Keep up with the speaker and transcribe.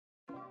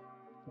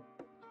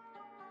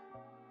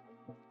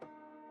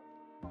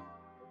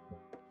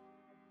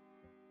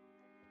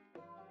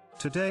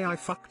Today I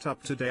fucked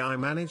up. Today I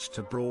managed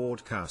to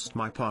broadcast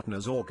my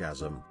partner's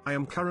orgasm. I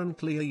am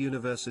currently a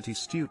university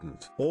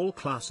student. All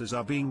classes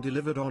are being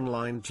delivered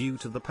online due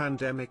to the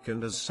pandemic,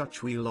 and as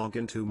such we log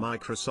into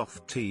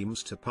Microsoft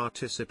Teams to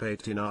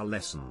participate in our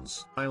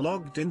lessons. I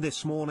logged in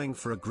this morning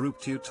for a group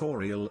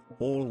tutorial,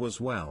 all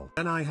was well.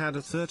 And I had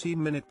a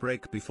 30-minute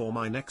break before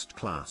my next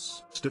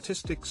class.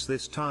 Statistics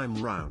this time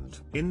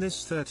round. In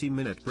this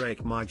 30-minute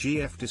break my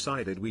GF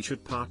decided we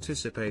should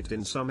participate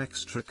in some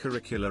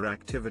extracurricular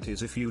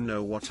activities, if you know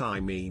what I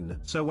mean.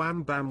 So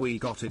wham bam, we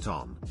got it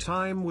on.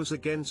 Time was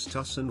against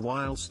us, and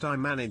whilst I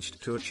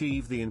managed to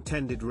achieve the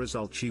intended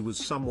result, she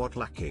was somewhat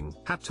lacking.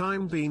 Had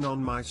time been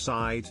on my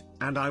side,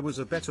 and I was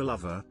a better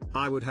lover,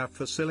 I would have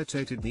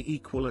facilitated the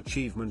equal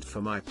achievement for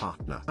my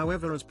partner.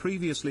 However, as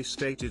previously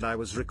stated, I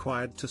was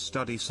required to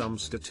study some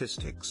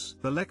statistics.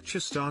 The lecture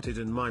started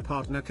and my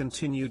partner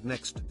continued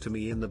next to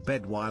me in the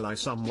bed while I,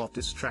 somewhat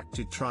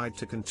distracted, tried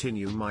to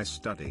continue my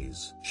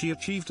studies. She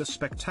achieved a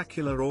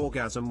spectacular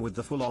orgasm with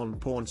the full-on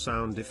porn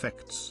sound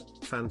effects.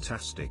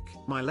 Fantastic.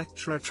 My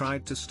lecturer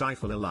tried to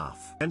stifle a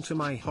laugh, and to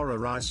my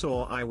horror I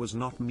saw I was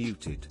not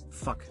muted.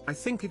 Fuck. I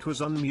think it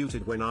was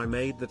unmuted when I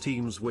made the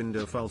Teams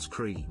window full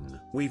screen.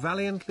 We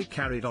valiantly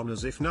carried on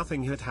as if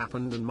nothing had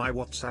happened, and my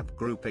WhatsApp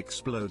group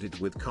exploded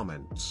with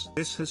comments.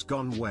 This has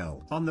gone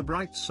well. On the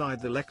bright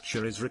side, the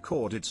lecture is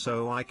recorded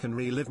so I can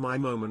relive my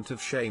moment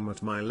of shame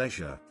at my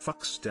leisure.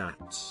 Fuck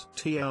stats.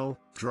 TL.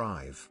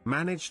 Drive.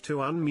 Managed to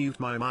unmute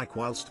my mic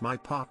whilst my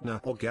partner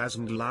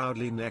orgasmed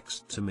loudly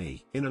next to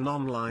me in an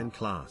online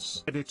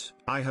class. Edit.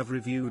 I have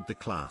reviewed the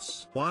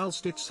class.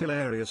 Whilst it's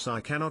hilarious,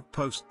 I cannot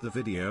post the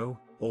video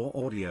or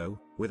audio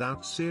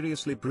without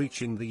seriously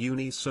breaching the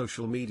uni's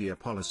social media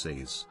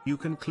policies. You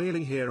can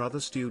clearly hear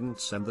other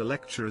students and the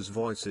lecturers'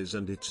 voices,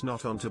 and it's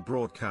not on to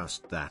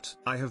broadcast that.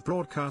 I have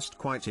broadcast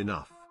quite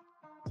enough.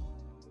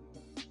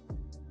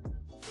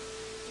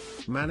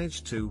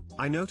 Managed to.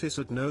 I notice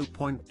at no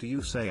point do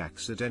you say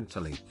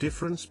accidentally.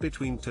 Difference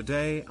between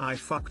today I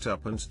fucked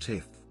up and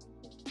TIFU.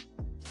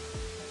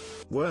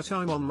 Were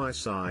time on my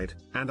side,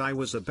 and I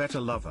was a better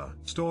lover.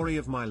 Story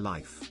of my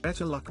life.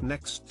 Better luck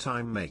next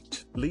time,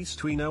 mate.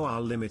 Least we know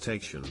our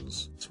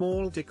limitations.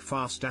 Small dick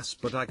fast ass,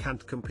 but I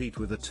can't compete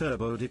with a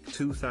turbo dick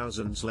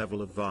 2000s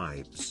level of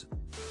vibes.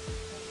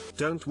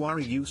 Don't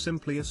worry, you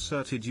simply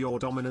asserted your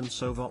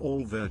dominance over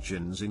all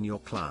virgins in your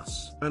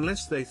class.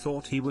 Unless they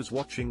thought he was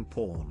watching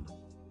porn.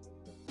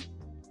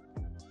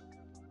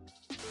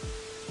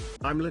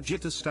 I'm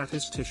legit a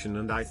statistician,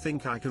 and I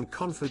think I can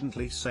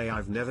confidently say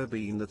I've never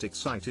been that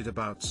excited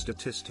about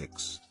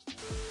statistics.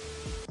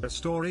 A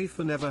story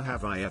for never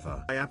have I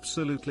ever. I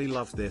absolutely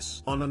love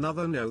this. On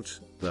another note,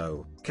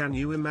 though, can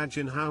you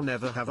imagine how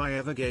never have I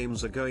ever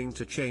games are going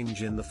to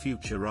change in the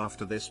future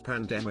after this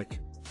pandemic?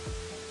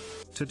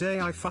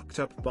 Today I fucked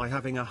up by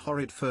having a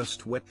horrid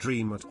first wet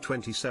dream at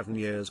 27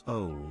 years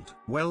old.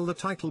 Well, the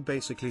title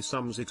basically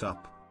sums it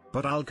up.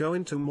 But I'll go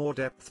into more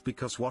depth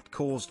because what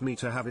caused me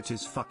to have it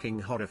is fucking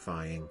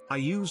horrifying. I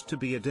used to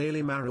be a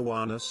daily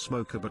marijuana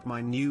smoker, but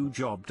my new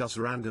job does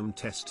random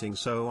testing,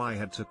 so I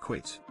had to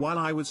quit. While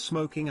I was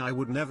smoking I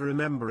would never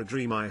remember a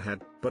dream I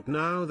had, but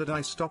now that I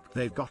stopped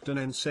they've gotten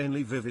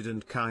insanely vivid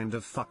and kind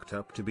of fucked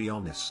up, to be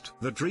honest.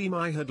 The dream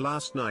I had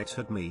last night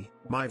had me,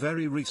 my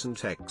very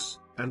recent ex,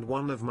 and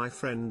one of my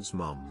friend's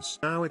moms.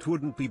 Now it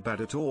wouldn't be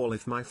bad at all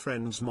if my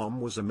friend's mom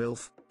was a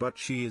MILF, but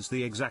she is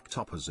the exact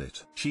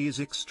opposite. She is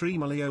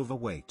extremely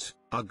overweight,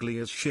 ugly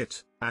as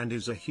shit, and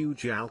is a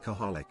huge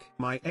alcoholic.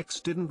 My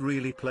ex didn't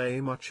really play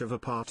much of a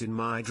part in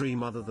my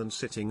dream other than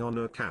sitting on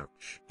her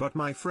couch. But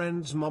my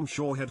friend's mom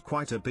sure had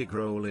quite a big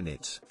role in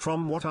it.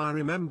 From what I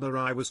remember,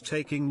 I was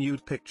taking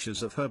nude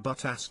pictures of her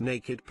butt-ass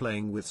naked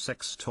playing with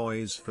sex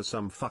toys for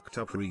some fucked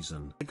up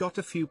reason. I got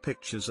a few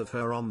pictures of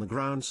her on the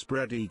ground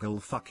spread eagle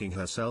fucking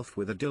herself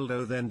with a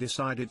dildo, then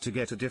decided to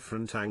get a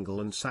different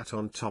angle and sat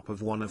on top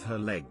of one of her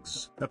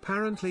legs.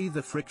 Apparently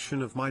the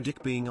friction of my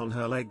dick being on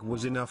her leg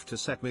was enough to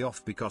set me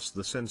off, because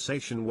the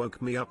sensation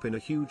woke me up in a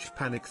huge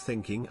panic,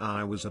 thinking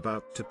I was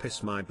about to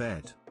piss my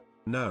bed.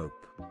 Nope.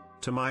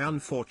 To my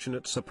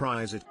unfortunate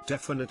surprise, it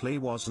definitely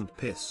wasn't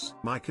piss.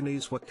 My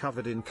knees were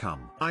covered in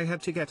cum. I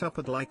had to get up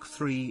at like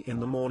 3 in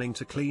the morning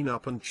to clean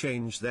up and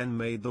change, then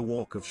made the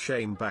walk of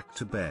shame back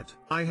to bed.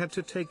 I had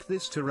to take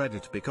this to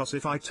Reddit because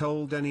if I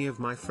told any of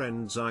my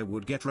friends I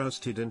would get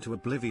roasted into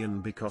oblivion,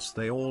 because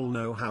they all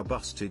know how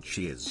busted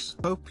she is.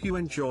 Hope you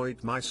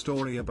enjoyed my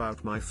story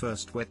about my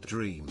first wet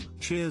dream.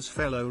 Cheers,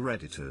 fellow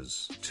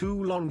Redditors.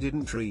 Too long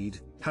didn't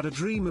read. Had a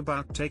dream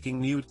about taking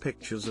nude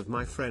pictures of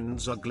my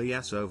friend's ugly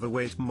ass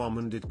overweight mom,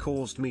 and it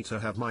caused me to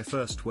have my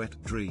first wet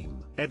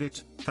dream.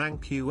 Edit.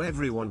 Thank you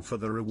everyone for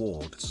the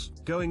rewards.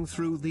 Going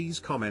through these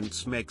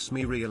comments makes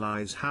me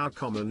realize how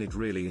common it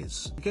really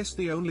is. I guess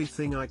the only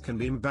thing I can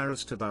be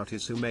embarrassed about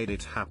is who made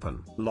it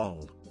happen.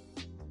 Lol.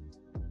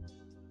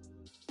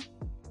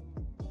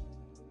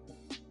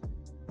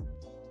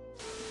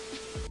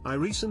 I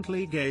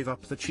recently gave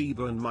up the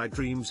Chiba and my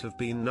dreams have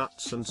been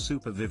nuts and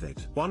super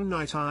vivid. One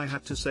night I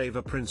had to save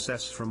a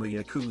princess from a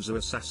Yakuza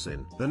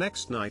assassin. The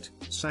next night,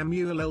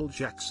 Samuel L.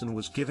 Jackson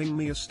was giving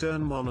me a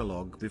stern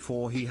monologue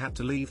before he had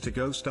to leave to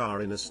go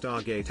star in a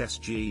Stargate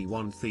SG-1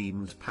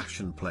 themed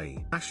passion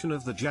play. Passion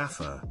of the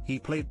Jaffa. He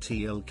played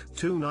Teal'c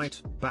 2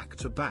 night, back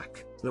to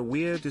back. The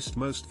weirdest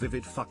most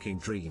vivid fucking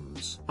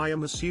dreams. I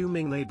am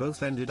assuming they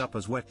both ended up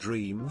as wet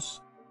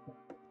dreams.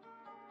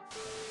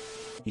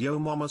 Yo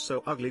mama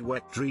so ugly,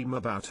 wet dream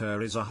about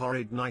her is a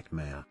horrid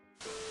nightmare.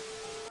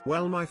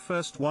 Well, my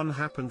first one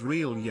happened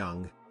real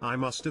young. I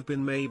must have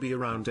been maybe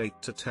around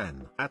 8 to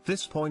 10. At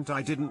this point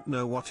I didn't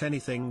know what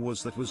anything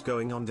was that was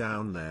going on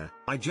down there.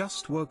 I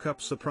just woke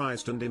up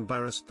surprised and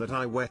embarrassed that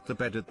I wet the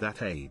bed at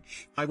that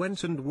age. I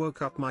went and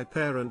woke up my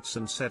parents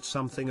and said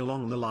something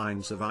along the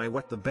lines of I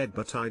wet the bed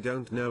but I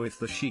don't know if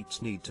the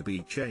sheets need to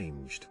be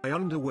changed. My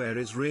underwear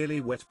is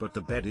really wet but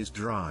the bed is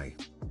dry.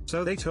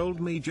 So they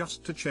told me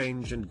just to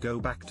change and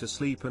go back to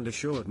sleep and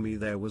assured me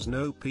there was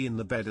no pee in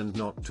the bed and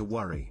not to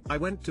worry. I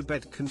went to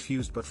bed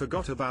confused but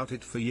forgot about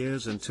it for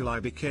years until I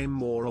became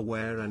more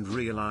aware and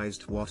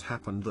realized what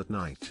happened that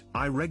night.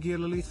 I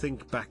regularly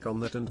think back on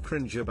that and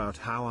cringe about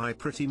how I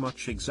pretty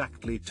much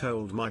exactly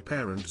told my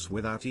parents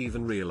without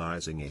even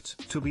realizing it.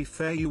 To be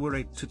fair, you were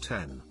 8 to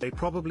 10. They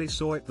probably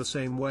saw it the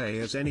same way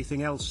as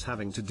anything else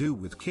having to do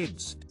with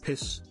kids: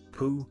 piss,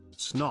 poo,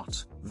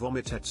 snot,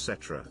 vomit,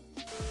 etc.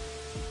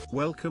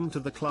 Welcome to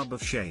the Club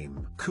of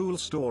Shame. Cool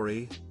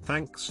story,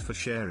 thanks for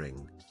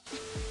sharing.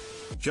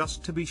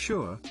 Just to be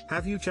sure,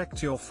 have you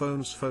checked your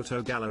phone's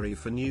photo gallery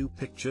for new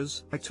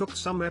pictures? I took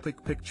some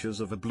epic pictures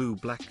of a blue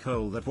black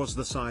hole that was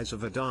the size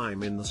of a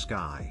dime in the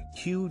sky.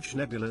 Huge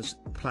nebulas,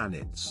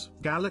 planets,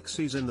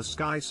 galaxies in the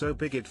sky so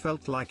big it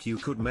felt like you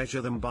could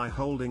measure them by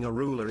holding a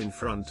ruler in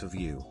front of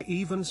you. I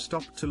even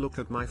stopped to look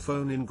at my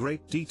phone in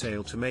great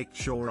detail to make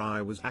sure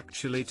I was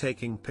actually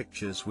taking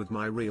pictures with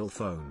my real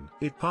phone.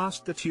 It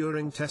passed the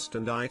Turing test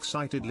and I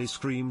excitedly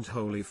screamed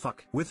holy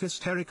fuck with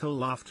hysterical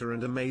laughter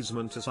and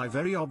amazement as I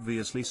very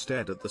obviously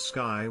stared at the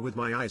sky with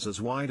my eyes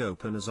as wide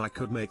open as I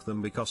could make them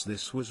because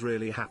this was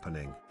really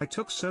happening. I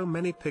took so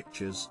many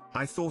pictures,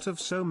 I thought of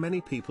so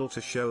many people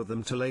to show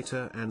them to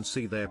later and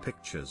see their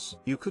pictures.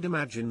 You could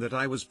imagine that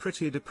I was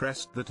pretty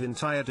depressed that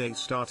entire day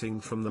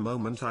starting from the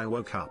moment I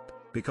woke up,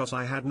 because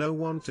I had no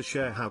one to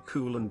share how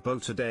cool and bow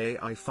today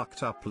I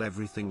fucked up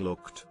everything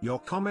looked. Your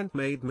comment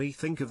made me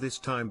think of this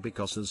time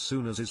because as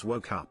soon as I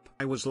woke up,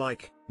 I was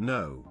like,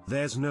 no,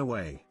 there's no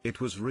way, it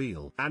was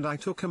real. And I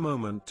took a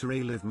moment to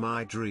relive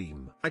my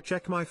dream. I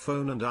check my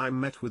phone and I'm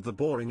met with the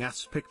boring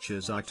ass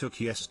pictures I took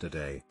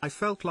yesterday. I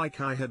felt like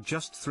I had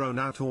just thrown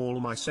out all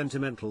my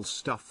sentimental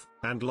stuff,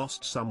 and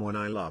lost someone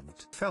I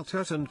loved. Felt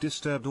hurt and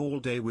disturbed all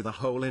day with a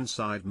hole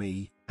inside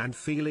me, and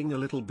feeling a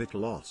little bit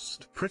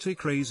lost. Pretty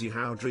crazy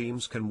how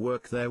dreams can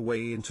work their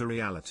way into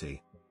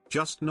reality.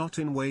 Just not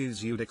in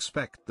ways you'd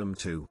expect them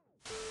to.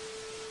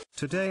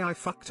 Today I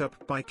fucked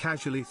up by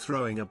casually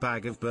throwing a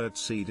bag of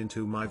birdseed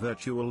into my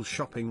virtual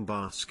shopping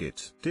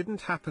basket.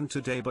 Didn't happen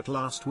today but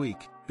last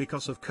week.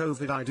 Because of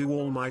COVID I do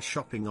all my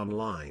shopping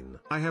online.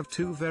 I have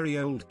 2 very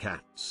old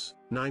cats,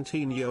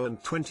 19-yo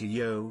and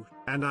 20-yo,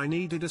 and I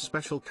needed a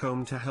special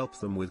comb to help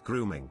them with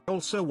grooming.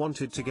 Also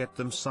wanted to get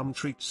them some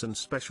treats and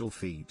special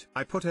feed.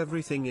 I put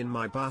everything in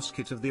my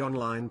basket of the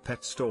online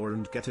pet store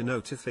and get a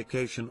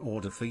notification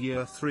order for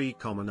year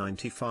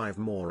 3,95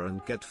 more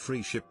and get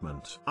free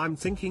shipment. I'm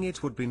thinking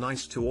it would be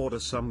nice to order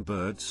some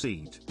bird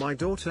seed. My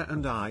daughter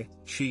and I,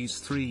 she's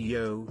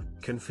 3-yo,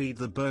 can feed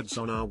the birds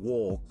on our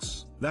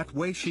walks. That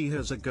way she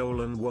has a goal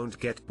and won't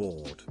get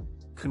bored.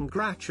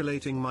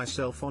 Congratulating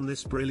myself on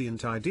this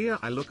brilliant idea,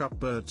 I look up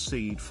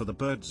birdseed for the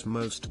birds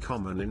most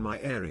common in my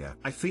area.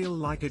 I feel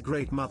like a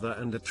great mother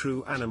and a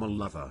true animal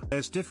lover.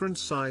 There's different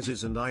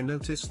sizes and I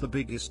notice the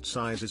biggest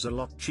size is a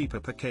lot cheaper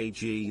per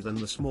kg than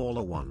the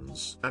smaller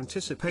ones.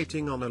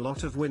 Anticipating on a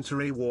lot of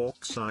wintry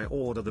walks I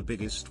order the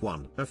biggest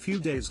one. A few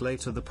days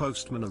later the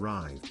postman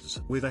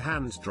arrives with a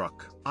hand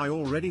truck. I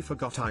already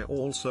forgot I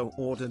also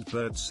ordered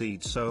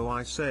birdseed, so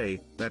I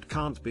say, that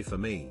can't be for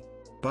me.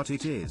 But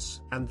it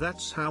is. And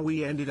that's how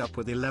we ended up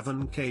with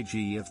 11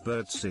 kg of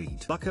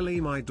birdseed.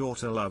 Luckily my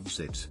daughter loves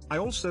it. I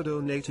also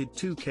donated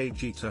 2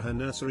 kg to her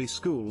nursery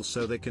school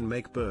so they can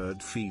make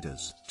bird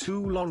feeders.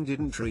 Too long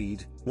didn't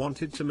read,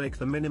 wanted to make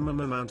the minimum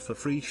amount for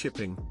free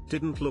shipping,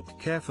 didn't look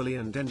carefully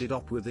and ended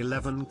up with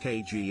 11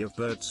 kg of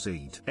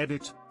birdseed.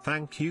 Edit.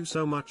 Thank you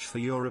so much for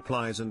your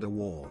replies and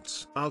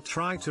awards. I'll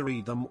try to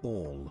read them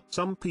all.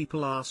 Some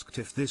people asked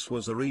if this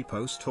was a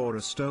repost or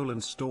a stolen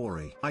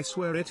story. I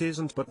swear it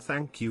isn't, but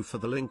thank you for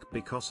the link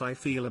because I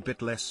feel a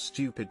bit less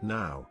stupid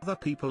now. Other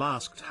people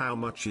asked how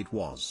much it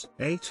was.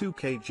 A 2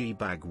 kg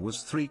bag was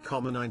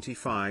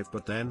 3,95,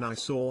 but then I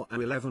saw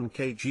an 11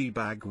 kg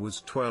bag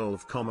was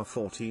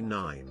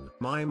 12,49.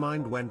 My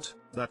mind went,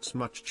 that's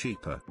much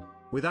cheaper.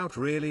 without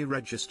really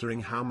registering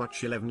how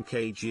much 11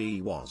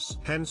 kg was.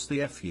 Hence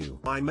the FU.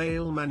 My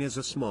mailman is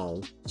a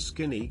small,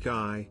 skinny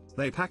guy.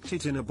 They packed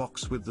it in a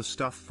box with the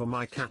stuff for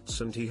my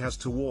cats and he has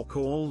to walk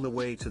all the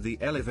way to the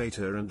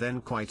elevator and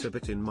then quite a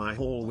bit in my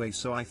hallway,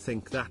 so I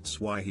think that's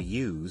why he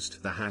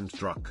used the hand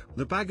truck.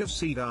 The bag of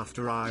seed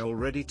after I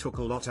already took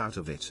a lot out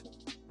of it.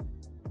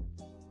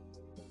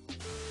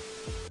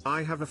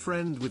 I have a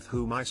friend with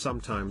whom I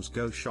sometimes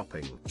go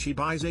shopping. She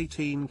buys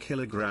 18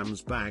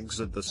 kilograms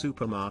bags at the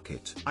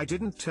supermarket. I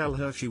didn't tell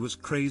her she was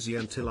crazy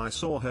until I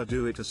saw her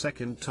do it a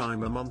second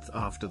time a month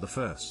after the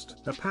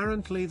first.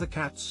 Apparently the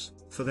cats,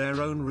 for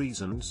their own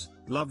reasons,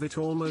 love it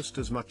almost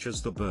as much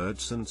as the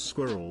birds and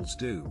squirrels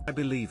do. I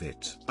believe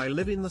it. I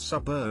live in the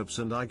suburbs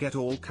and I get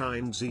all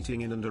kinds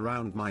eating in and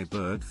around my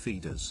bird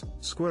feeders.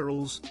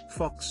 Squirrels,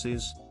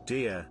 foxes,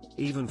 deer,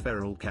 even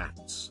feral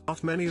cats.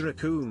 Not many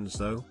raccoons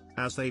though,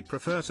 as they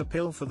prefer to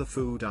pilfer the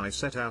food I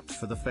set out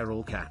for the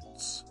feral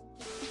cats.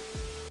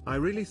 I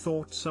really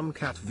thought some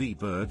cat v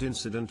bird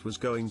incident was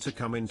going to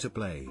come into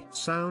play.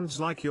 Sounds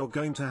like you're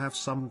going to have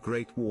some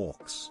great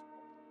walks.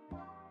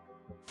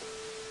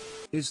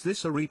 Is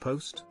this a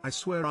repost? I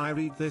swear I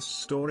read this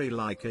story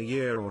like a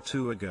year or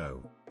two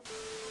ago.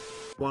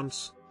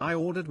 Once, I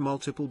ordered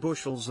multiple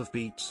bushels of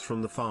beets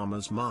from the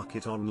farmer's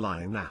market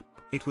online app.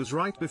 It was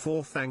right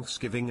before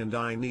Thanksgiving and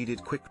I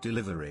needed quick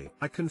delivery.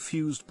 I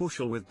confused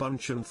bushel with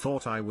bunch and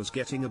thought I was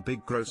getting a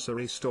big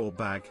grocery store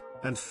bag,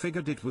 and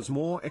figured it was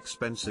more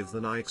expensive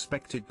than I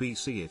expected.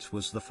 BC it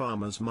was the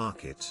farmer's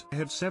market. I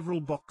had several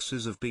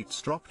boxes of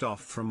beets dropped off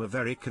from a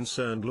very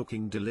concerned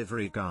looking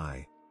delivery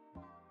guy.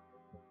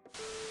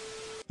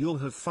 You'll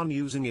have fun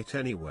using it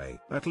anyway.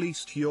 At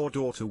least your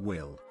daughter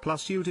will.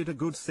 Plus you did a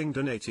good thing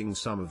donating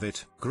some of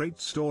it.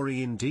 Great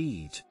story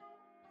indeed.